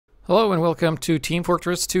Hello and welcome to Team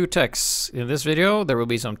Fortress 2 Techs. In this video, there will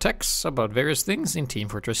be some techs about various things in Team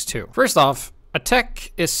Fortress 2. First off, a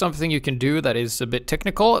tech is something you can do that is a bit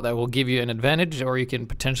technical, that will give you an advantage, or you can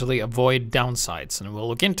potentially avoid downsides, and we'll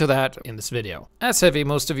look into that in this video. As heavy,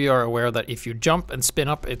 most of you are aware that if you jump and spin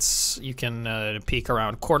up, you can peek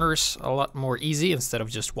around corners a lot more easy instead of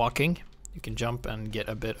just walking. You can jump and get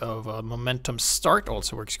a bit of a momentum start.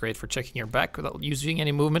 Also works great for checking your back without using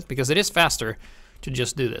any movement, because it is faster to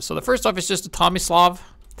just do this. So the first off is just a Tomislav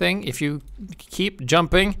thing. If you keep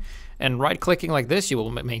jumping and right clicking like this, you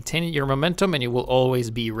will maintain your momentum and you will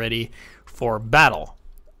always be ready for battle.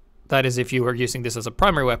 That is if you are using this as a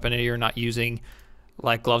primary weapon and you're not using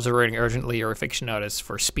like gloves are running urgently or Aficionados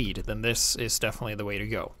for speed, then this is definitely the way to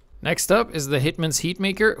go. Next up is the Hitman's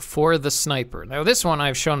Heatmaker for the sniper. Now this one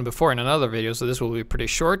I've shown before in another video, so this will be pretty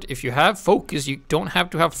short. If you have focus, you don't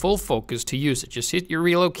have to have full focus to use it. Just hit your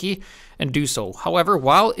reload key and do so. However,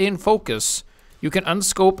 while in focus, you can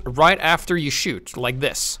unscope right after you shoot, like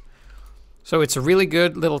this. So it's a really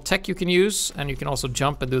good little tech you can use, and you can also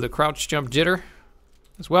jump and do the crouch jump jitter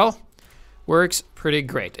as well. Works pretty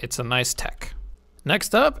great. It's a nice tech.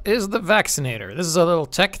 Next up is the Vaccinator. This is a little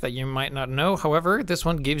tech that you might not know. However, this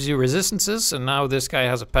one gives you resistances, and now this guy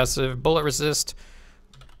has a passive bullet resist,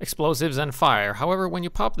 explosives, and fire. However, when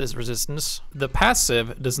you pop this resistance, the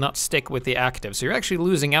passive does not stick with the active, so you're actually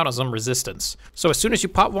losing out on some resistance. So as soon as you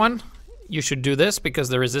pop one, you should do this, because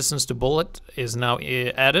the resistance to bullet is now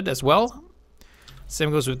added as well.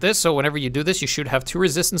 Same goes with this, so whenever you do this, you should have two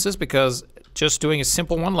resistances, because just doing a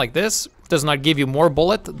simple one like this does not give you more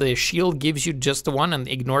bullet. The shield gives you just the one and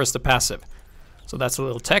ignores the passive. So that's a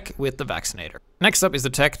little tech with the Vaccinator. Next up is the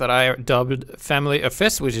tech that I dubbed Family of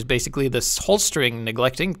Fists, which is basically this holstering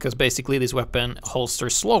neglecting, because basically this weapon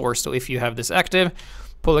holsters slower. So if you have this active,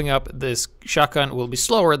 pulling up this shotgun will be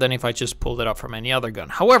slower than if I just pulled it up from any other gun.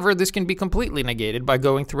 However, this can be completely negated by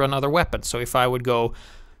going through another weapon. So if I would go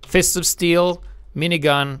Fists of Steel,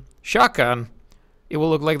 minigun, shotgun, it will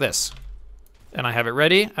look like this. And I have it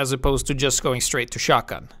ready, as opposed to just going straight to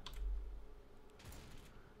shotgun.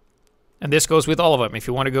 And this goes with all of them. If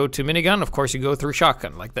you want to go to minigun, of course you go through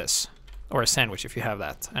shotgun, like this. Or a sandwich if you have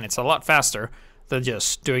that. And it's a lot faster than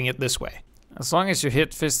just doing it this way. As long as you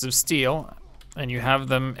hit Fists of Steel, and you have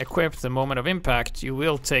them equipped the moment of impact, you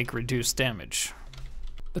will take reduced damage.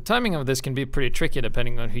 The timing of this can be pretty tricky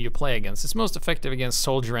depending on who you play against. It's most effective against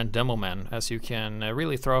Soldier and Demoman, as you can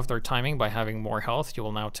really throw off their timing by having more health. You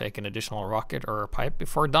will now take an additional rocket or a pipe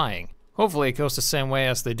before dying. Hopefully it goes the same way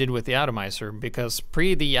as they did with the Atomizer, because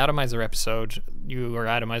pre the Atomizer episode, your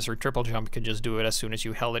Atomizer triple jump could just do it as soon as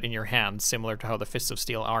you held it in your hand, similar to how the Fists of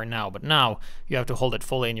Steel are now. But now you have to hold it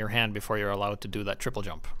fully in your hand before you're allowed to do that triple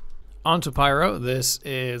jump. On to Pyro. This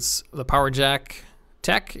is the Power Jack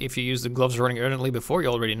tech. If you use the gloves running urgently before, you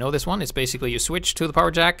already know this one. It's basically you switch to the Power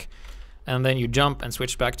Jack, and then you jump and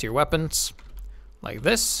switch back to your weapons. Like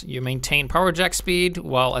this. You maintain Power Jack speed,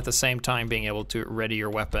 while at the same time being able to ready your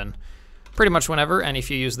weapon pretty much whenever. And if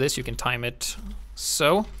you use this, you can time it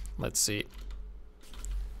so. Let's see.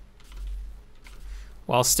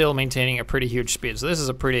 While still maintaining a pretty huge speed. So this is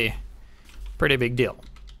a pretty big deal.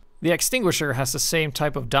 The Extinguisher has the same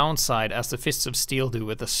type of downside as the Fists of Steel do,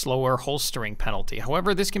 with a slower holstering penalty.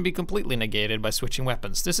 However, this can be completely negated by switching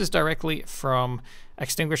weapons. This is directly from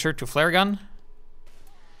Extinguisher to Flare Gun,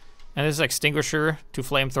 and this is Extinguisher to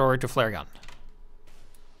Flamethrower to Flare Gun.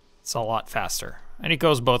 It's a lot faster, and it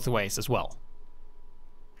goes both ways as well.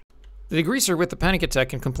 The Degreaser with the Panic Attack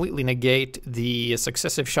can completely negate the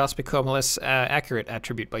successive shots become less accurate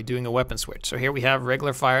attribute by doing a weapon switch. So here we have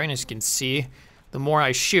regular firing, as you can see. The more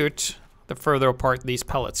I shoot, the further apart these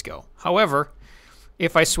pellets go. However,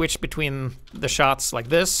 if I switch between the shots like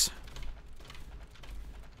this,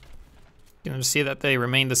 you can see that they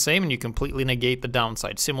remain the same, and you completely negate the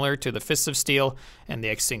downside, similar to the Fists of Steel and the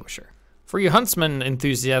Extinguisher. For you Huntsman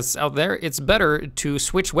enthusiasts out there, it's better to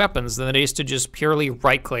switch weapons than it is to just purely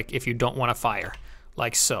right-click if you don't want to fire,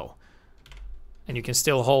 like so. And you can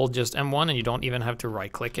still hold just M1, and you don't even have to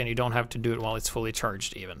right-click, and you don't have to do it while it's fully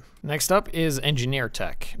charged even. Next up is Engineer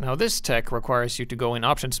Tech. Now this tech requires you to go in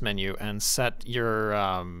Options menu and set your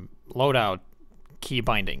loadout key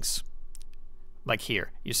bindings. Like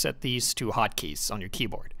here, you set these to hotkeys on your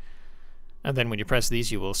keyboard. And then when you press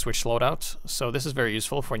these, you will switch loadout. So this is very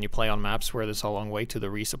useful for when you play on maps where there's a long way to the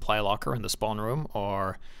resupply locker in the spawn room,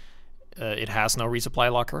 or it has no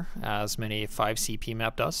resupply locker, as many 5CP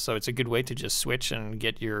map does, so it's a good way to just switch and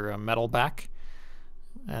get your metal back.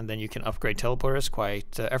 And then you can upgrade teleporters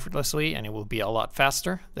quite effortlessly, and it will be a lot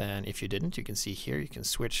faster than if you didn't. You can see here, you can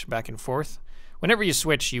switch back and forth. Whenever you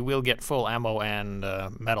switch, you will get full ammo and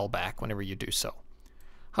metal back whenever you do so.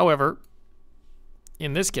 However,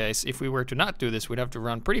 in this case, if we were to not do this, we'd have to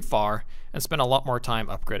run pretty far and spend a lot more time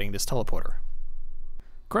upgrading this teleporter.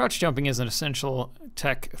 Crouch jumping is an essential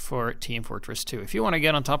tech for Team Fortress 2. If you want to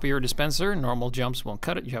get on top of your dispenser, normal jumps won't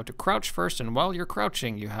cut it. You have to crouch first, and while you're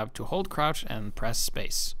crouching, you have to hold crouch and press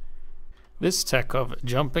space. This tech of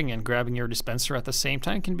jumping and grabbing your dispenser at the same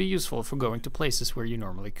time can be useful for going to places where you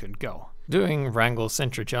normally couldn't go. Doing Wrangle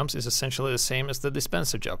Sentry jumps is essentially the same as the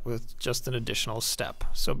dispenser jump, with just an additional step.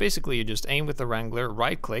 So basically you just aim with the Wrangler,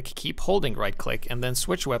 right click, keep holding right click, and then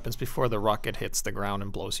switch weapons before the rocket hits the ground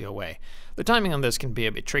and blows you away. The timing on this can be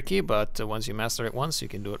a bit tricky, but once you master it once, you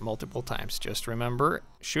can do it multiple times. Just remember,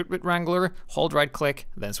 shoot with Wrangler, hold right click,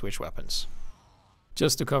 then switch weapons.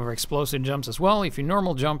 Just to cover explosive jumps as well, if you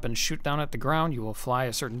normal jump and shoot down at the ground, you will fly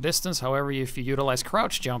a certain distance. However, if you utilize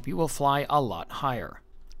crouch jump, you will fly a lot higher.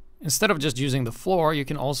 Instead of just using the floor, you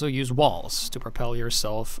can also use walls to propel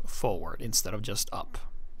yourself forward instead of just up.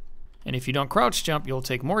 And if you don't crouch jump, you'll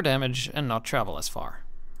take more damage and not travel as far.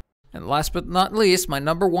 And last but not least, my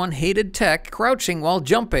 #1 hated tech, crouching while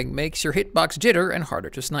jumping makes your hitbox jitter and harder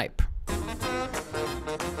to snipe.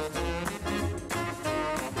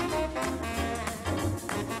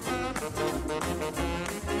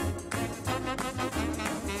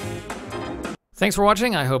 Thanks for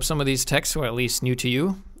watching. I hope some of these techs were at least new to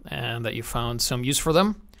you and that you found some use for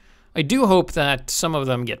them. I do hope that some of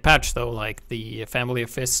them get patched though, like the Family of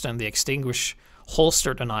Fists and the Extinguish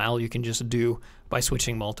holster denial you can just do by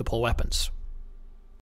switching multiple weapons.